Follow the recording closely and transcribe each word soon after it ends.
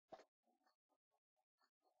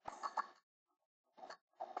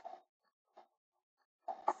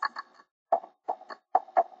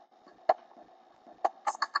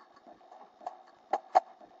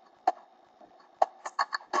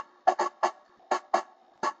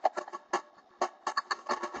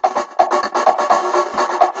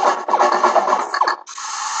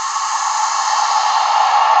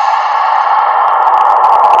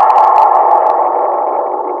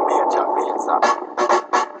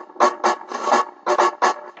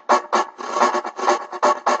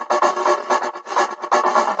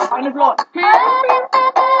the floor.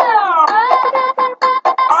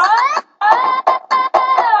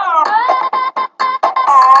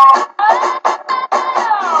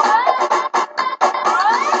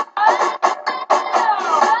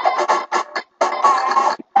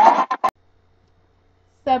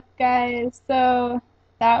 Sup guys, so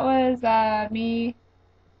that was me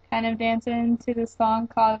kind of dancing to the song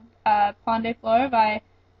called Pon de Flor by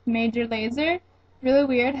Major Lazer. Really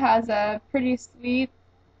weird, has a pretty sweet,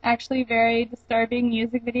 actually very disturbing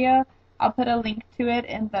music video. I'll put a link to it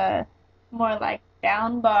in the more like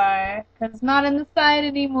down bar, because it's not in the side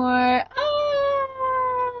anymore. Ah!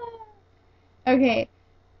 Okay,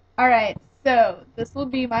 alright, so this will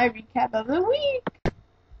be my recap of the week.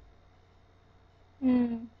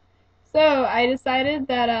 So I decided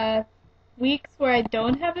that weeks where I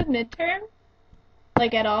don't have a midterm,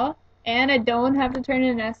 like at all, and I don't have to turn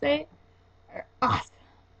in an essay, are awesome.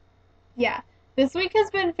 Yeah, this week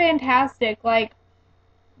has been fantastic. Like,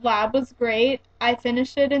 lab was great. I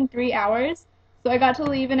finished it in 3 hours, so I got to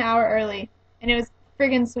leave an hour early, and it was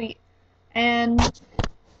friggin' sweet. And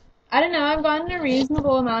I don't know, I've gotten a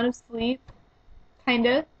reasonable amount of sleep,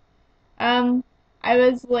 kinda. I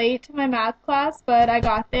was late to my math class, but I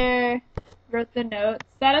got there, wrote the notes,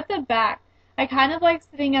 sat at the back. I kind of like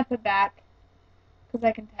sitting at the back, because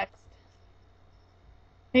I can text.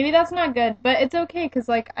 Maybe that's not good, but it's okay, because,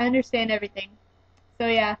 like, I understand everything. So,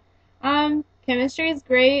 yeah. Chemistry is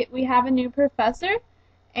great. We have a new professor,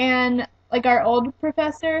 and, like, our old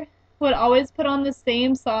professor would always put on the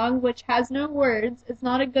same song, which has no words. It's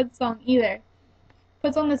not a good song either.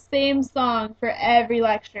 Puts on the same song for every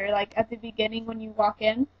lecture, like at the beginning when you walk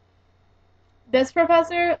in. This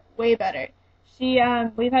professor, way better.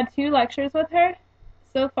 We've had 2 lectures with her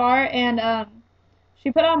so far, and she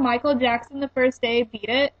put on Michael Jackson the first day, Beat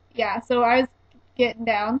It. Yeah, so I was getting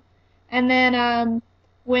down. And then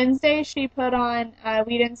Wednesday she put on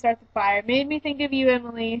We Didn't Start the Fire. Made me think of you,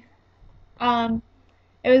 Emily. It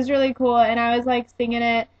was really cool, and I was like singing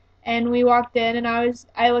it. And we walked in, and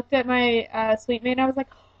I looked at my suite mate, and I was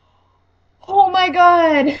like, oh my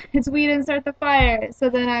god, it's We Didn't Start the Fire.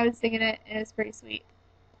 So then I was singing it, and it was pretty sweet.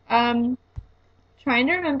 Trying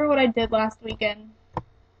to remember what I did last weekend.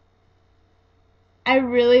 I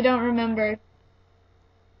really don't remember.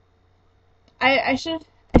 I should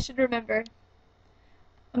remember.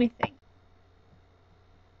 Let me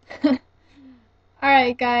think.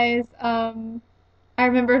 Alright guys, I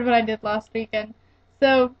remembered what I did last weekend.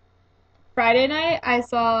 So Friday night, I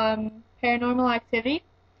saw Paranormal Activity.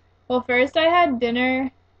 Well, first I had dinner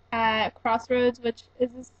at Crossroads, which is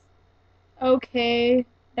this okay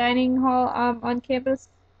dining hall on campus.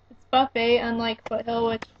 It's buffet, unlike Foothill,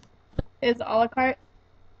 which is a la carte,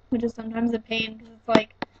 which is sometimes a pain because it's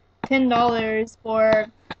like $10 for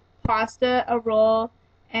pasta, a roll,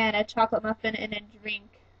 and a chocolate muffin and a drink,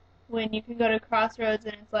 when you can go to Crossroads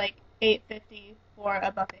and it's like $8.50 for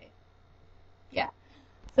a buffet. Yeah.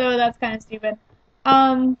 So that's kind of stupid.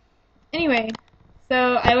 Anyway,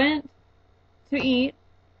 so I went to eat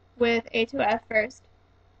with A2F first,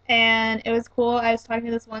 and it was cool. I was talking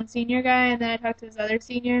to this one senior guy, and then I talked to this other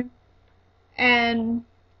senior, and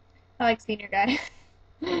I like senior guy.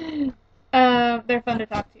 They're fun to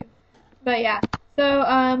talk to. But yeah, so,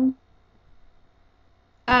 oh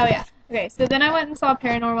yeah, okay, so then I went and saw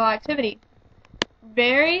Paranormal Activity.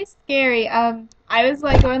 Very scary. I was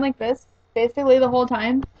like going like this basically the whole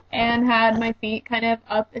time, and had my feet kind of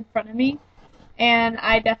up in front of me, and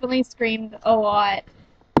I definitely screamed a lot,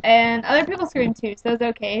 and other people screamed too, so it was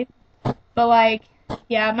okay. But like,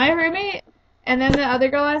 yeah, my roommate and then the other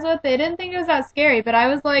girl I was with, they didn't think it was that scary, but I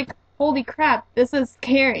was like, holy crap, this is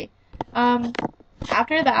scary.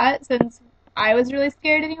 After that, since I was really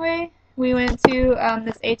scared anyway, we went to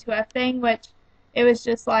this A2F thing, which it was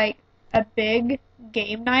just like a big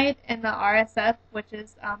game night in the RSF, which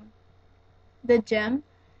is the gym,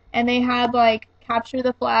 and they had like capture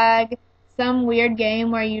the flag, some weird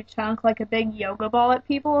game where you chunk like a big yoga ball at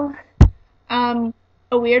people, a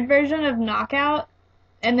weird version of knockout,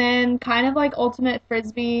 and then kind of like ultimate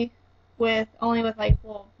frisbee with like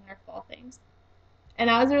little Nerf ball things, and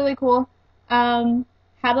that was really cool.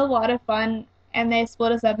 Had a lot of fun, and they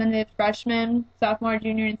split us up into freshmen, sophomore,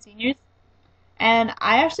 junior, and seniors. And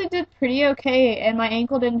I actually did pretty okay, and my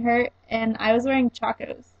ankle didn't hurt, and I was wearing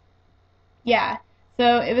Chacos. Yeah,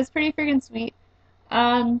 so it was pretty freaking sweet.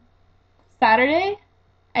 Saturday,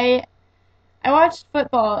 I watched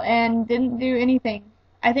football and didn't do anything.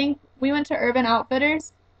 I think we went to Urban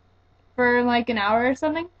Outfitters for like an hour or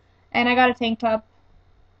something, and I got a tank top.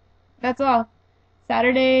 That's all.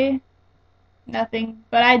 Saturday, nothing.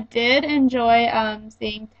 But I did enjoy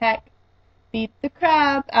seeing Tech beat the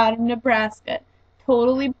crap out of Nebraska.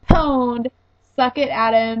 Totally pwned. Suck it,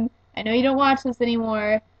 Adam. I know you don't watch this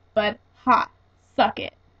anymore, but suck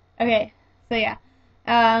it. Okay, so yeah.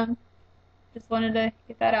 Just wanted to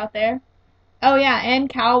get that out there. Oh yeah, and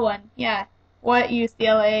Cal won. Yeah. What,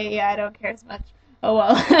 UCLA? Yeah, I don't care as much. Oh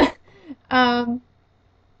well.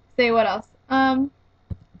 Say what else?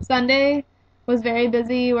 Sunday was very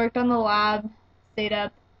busy, worked on the lab, stayed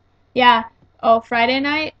up. Yeah. Oh, Friday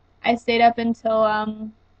night I stayed up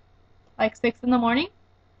until like 6 in the morning.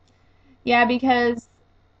 Yeah, because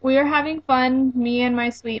we were having fun, me and my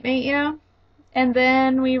suite mate, and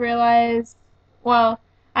then we realized, well,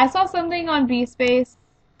 I saw something on BSpace,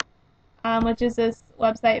 which is this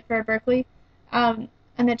website for Berkeley, in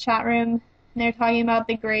the chat room, and they're talking about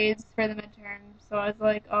the grades for the midterm. So I was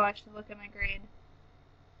like, oh, I should look at my grade.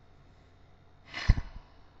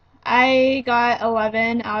 I got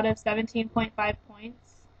 11 out of 17.5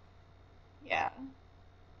 points. Yeah.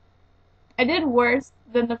 I did worse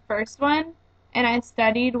than the first one, and I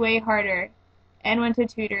studied way harder and went to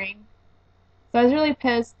tutoring. So I was really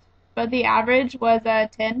pissed, but the average was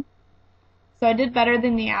 10. So I did better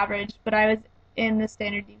than the average, but I was in the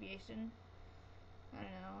standard deviation. I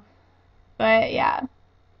don't know. But yeah.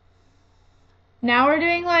 Now we're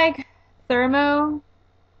doing like thermo,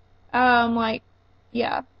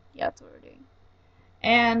 yeah, that's what we're doing.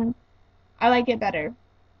 And I like it better.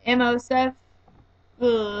 MO stuff,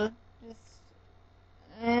 ugh,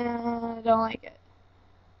 I don't like it.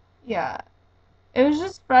 Yeah. It was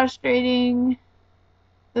just frustrating.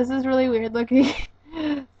 This is really weird looking.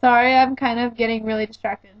 Sorry, I'm kind of getting really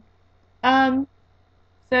distracted. So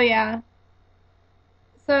yeah.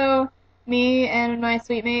 So, me and my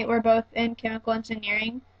suite mate were both in chemical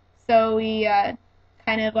engineering, so we,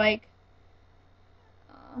 kind of like,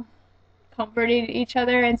 comforted each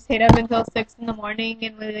other and stayed up until 6 in the morning,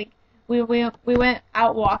 and we went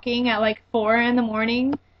out walking at like 4 in the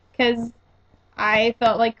morning, because I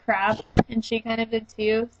felt like crap, and she kind of did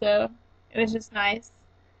too, so it was just nice.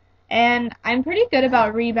 And I'm pretty good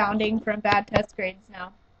about rebounding from bad test grades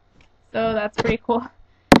now, so that's pretty cool.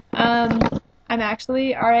 I'm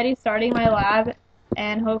actually already starting my lab,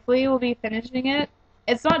 and hopefully we'll be finishing it.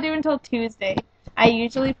 It's not due until Tuesday. I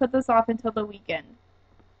usually put this off until the weekend,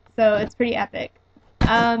 so it's pretty epic.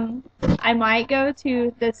 I might go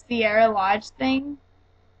to the Sierra Lodge thing,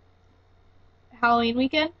 Halloween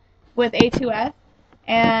weekend, with A2F,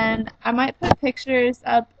 and I might put pictures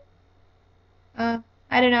up, I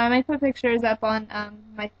don't know, I might put pictures up on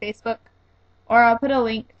my Facebook, or I'll put a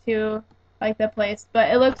link to like the place, but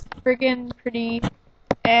it looks freaking pretty,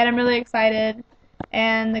 and I'm really excited,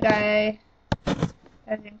 and the guy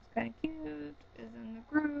I think's kind of cute is in the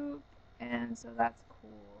group, and so that's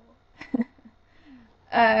cool.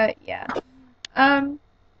 Yeah.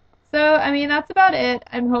 So, I mean, that's about it.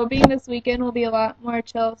 I'm hoping this weekend will be a lot more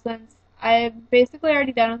chill, since I've basically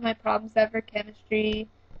already done with my problem set for chemistry,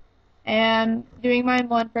 and doing my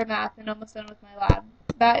one for math, and almost done with my lab.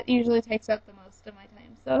 That usually takes up the most of my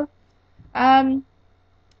time, so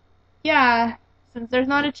yeah, since there's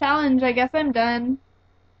not a challenge, I guess I'm done.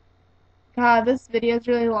 God, this video is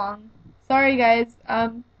really long. Sorry, guys.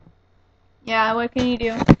 Yeah, what can you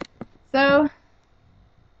do? So,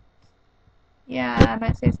 yeah, I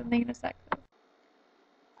might say something in a sec.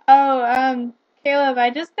 Oh, Caleb, I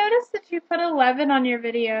just noticed that you put 11 on your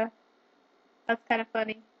video. That's kind of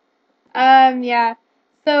funny. Yeah.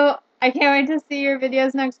 So, I can't wait to see your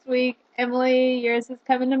videos next week. Emily, yours is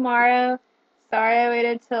coming tomorrow. Sorry I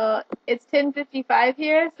waited till it's 10:55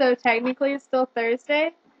 here, so technically it's still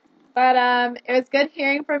Thursday. But it was good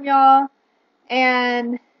hearing from y'all,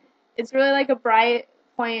 and it's really like a bright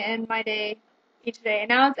point in my day each day. And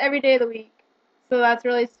now it's every day of the week, so that's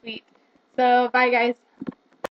really sweet. So bye, guys.